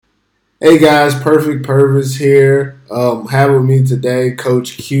Hey guys, Perfect Purvis here. Have with me today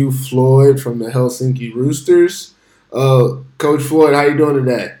Coach Q Floyd from the Helsinki Roosters. Coach Floyd, how you doing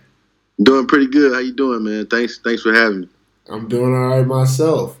today? Doing pretty good. How you doing, man? Thanks for having me. I'm doing all right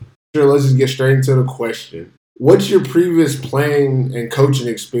myself. Sure, let's just get straight into the question. What's your previous playing and coaching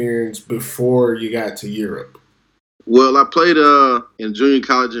experience before you got to Europe? Well, I played in junior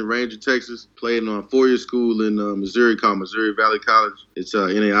college in Ranger, Texas. Played in a four-year school in Missouri called Missouri Valley College. It's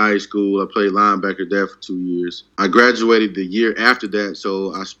NAIA school. I played linebacker there for 2 years. I graduated the year after that,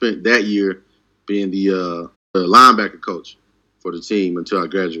 so I spent that year being the linebacker coach for the team until I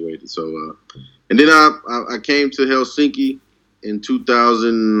graduated. And then I came to Helsinki in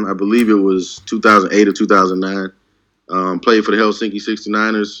 2000. I believe it was 2008 or 2009. Played for the Helsinki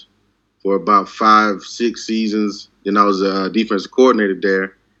 69ers for about 5-6 seasons. Then I was a defensive coordinator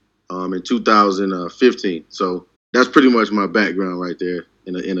there in 2015. So that's pretty much my background right there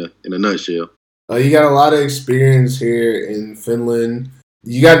in a nutshell. You got a lot of experience here in Finland.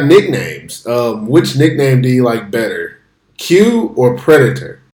 You got nicknames. Which nickname do you like better, Q or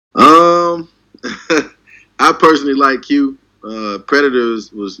Predator? Um, I personally like Q. Predator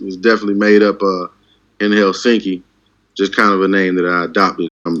was definitely made up in Helsinki. Just kind of a name that I adopted.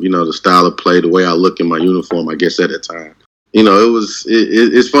 The style of play, the way I look in my uniform, I guess at that time.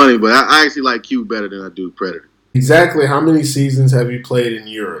 It's funny, but I actually like Q better than I do Predator. Exactly how many seasons have you played in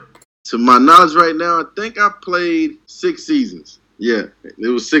Europe? To my knowledge right now, I think I played 6 seasons. Yeah, it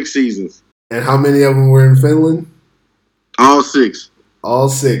was 6 seasons. And how many of them were in Finland? All 6. All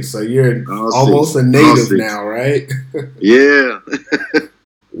 6. So you're almost a native now, right? Yeah.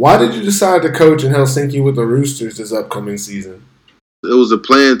 Why did you decide to coach in Helsinki with the Roosters this upcoming season? It was a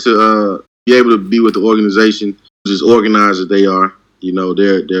plan to be able to be with the organization, as organized as they are.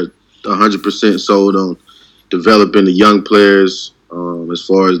 They're 100% sold on developing the young players. As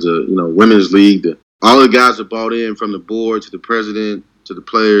far as the women's league, all the guys are bought in, from the board to the president to the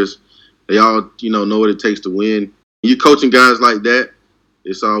players. They all know what it takes to win. You're coaching guys like that.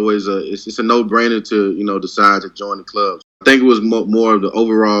 It's always it's a no-brainer to decide to join the club. I think it was more of the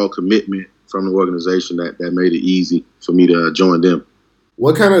overall commitment from the organization that made it easy for me to join them.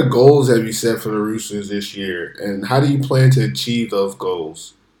 What kind of goals have you set for the Roosters this year, and how do you plan to achieve those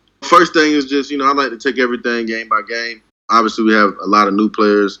goals? First thing is just, I like to take everything game by game. Obviously, we have a lot of new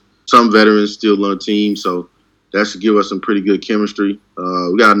players, some veterans still on the team, so that should give us some pretty good chemistry.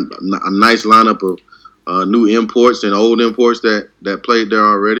 We got a nice lineup of new imports and old imports that played there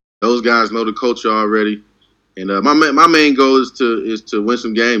already. Those guys know the culture already, and my main goal is to win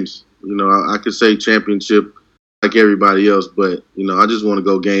some games. I could say championship like everybody else, but I just want to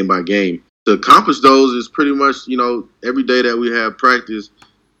go game by game. To accomplish those is pretty much every day that we have practice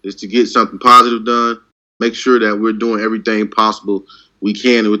is to get something positive done. Make sure that we're doing everything possible we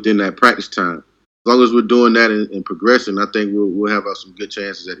can within that practice time. As long as we're doing that and progressing, I think we'll have some good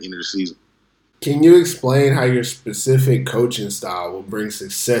chances at the end of the season. Can you explain how your specific coaching style will bring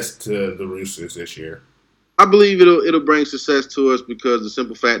success to the Roosters this year? I believe it'll bring success to us because the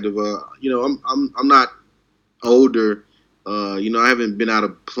simple fact of I'm not older. I haven't been out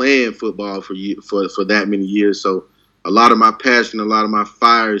of playing football for that many years, so a lot of my passion, a lot of my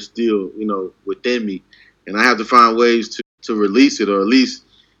fire is still within me, and I have to find ways to release it, or at least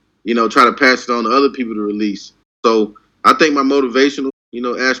try to pass it on to other people to release. So I think my motivational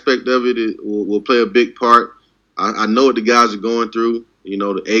aspect of it will play a big part. I know what the guys are going through,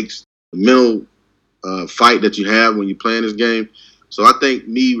 the aches, the mental fight that you have when you're playing this game. So I think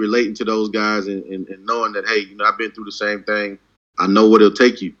me relating to those guys and knowing that, hey, I've been through the same thing, I know what it'll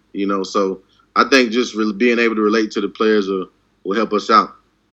take you, So I think just really being able to relate to the players will help us out.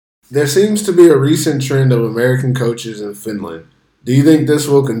 There seems to be a recent trend of American coaches in Finland. Do you think this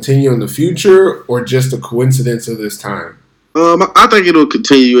will continue in the future, or just a coincidence of this time? I think it'll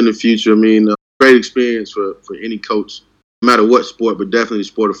continue in the future. I mean, great experience for any coach, no matter what sport, but definitely the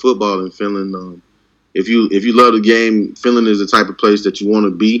sport of football in Finland. If you love the game, Finland is the type of place that you want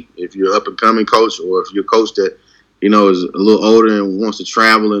to be. If you're an up-and-coming coach, or if you're a coach that, is a little older and wants to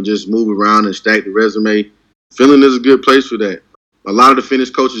travel and just move around and stack the resume, Finland is a good place for that. A lot of the Finnish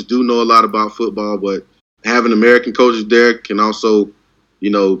coaches do know a lot about football, but having American coaches there can also,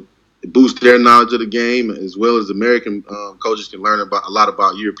 boost their knowledge of the game, as well as American coaches can learn a lot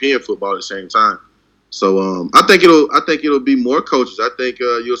about European football at the same time. So I think it'll be more coaches. I think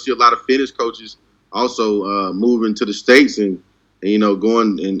you'll see a lot of Finnish coaches also moving to the States and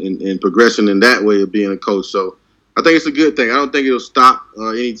going and progressing in that way of being a coach. So I think it's a good thing. I don't think it'll stop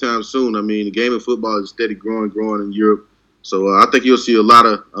anytime soon. I mean, the game of football is steady growing in Europe. So I think you'll see a lot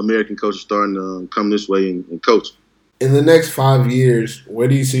of American coaches starting to come this way and coach. In the next 5 years, where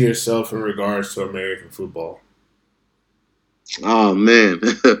do you see yourself in regards to American football? Oh man,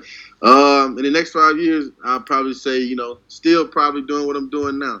 in the next 5 years, I'll probably say, still probably doing what I'm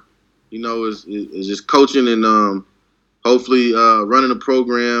doing now. Is just coaching and hopefully running a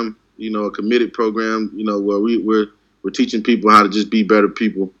program, a committed program, where we're teaching people how to just be better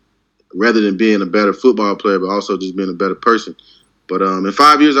people, rather than being a better football player, but also just being a better person. But in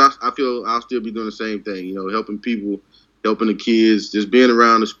 5 years, I feel I'll still be doing the same thing, helping people, helping the kids, just being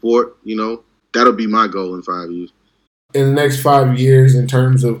around the sport, that'll be my goal in 5 years. In the next 5 years, in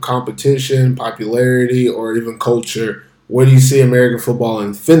terms of competition, popularity, or even culture, where do you see American football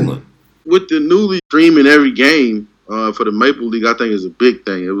in Finland? With the newly streaming every game for the Maple League, I think is a big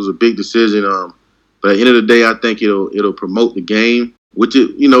thing. It was a big decision. But at the end of the day, I think it'll promote the game, which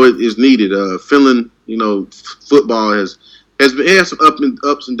it is needed. Finland, football has had some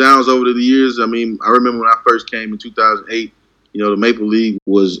ups and downs over the years. I mean, I remember when I first came in 2008. The Maple League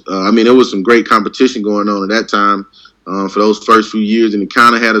was. There was some great competition going on at that time for those first few years, and it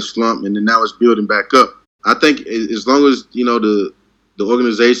kind of had a slump, and then now it's building back up. I think as long as the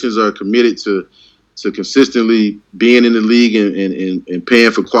organizations are committed to consistently being in the league and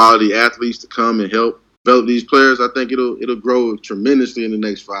paying for quality athletes to come and help develop these players, I think it'll grow tremendously in the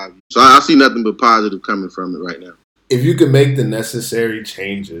next 5 years. So I see nothing but positive coming from it right now. If you could make the necessary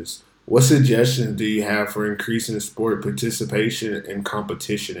changes, what suggestions do you have for increasing sport participation and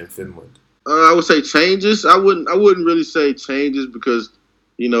competition in Finland? I would say changes. I wouldn't really say changes because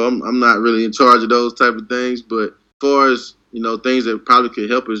I'm not really in charge of those type of things. But as far as things that probably could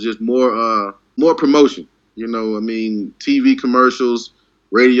help is just more promotion. TV commercials,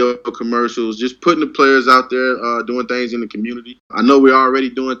 radio commercials, just putting the players out there doing things in the community. I know we're already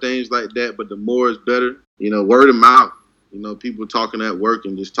doing things like that, but the more is better. Word of mouth. People talking at work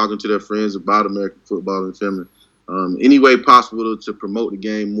and just talking to their friends about American football in Finland. Any way possible to promote the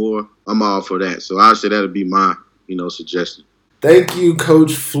game more, I'm all for that. So I'd say that would be my, suggestion. Thank you,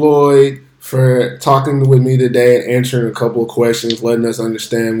 Coach Floyd, for talking with me today and answering a couple of questions, letting us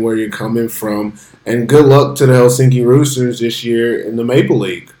understand where you're coming from. And good luck to the Helsinki Roosters this year in the Maple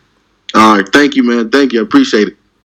League. All right. Thank you, man. Thank you. I appreciate it.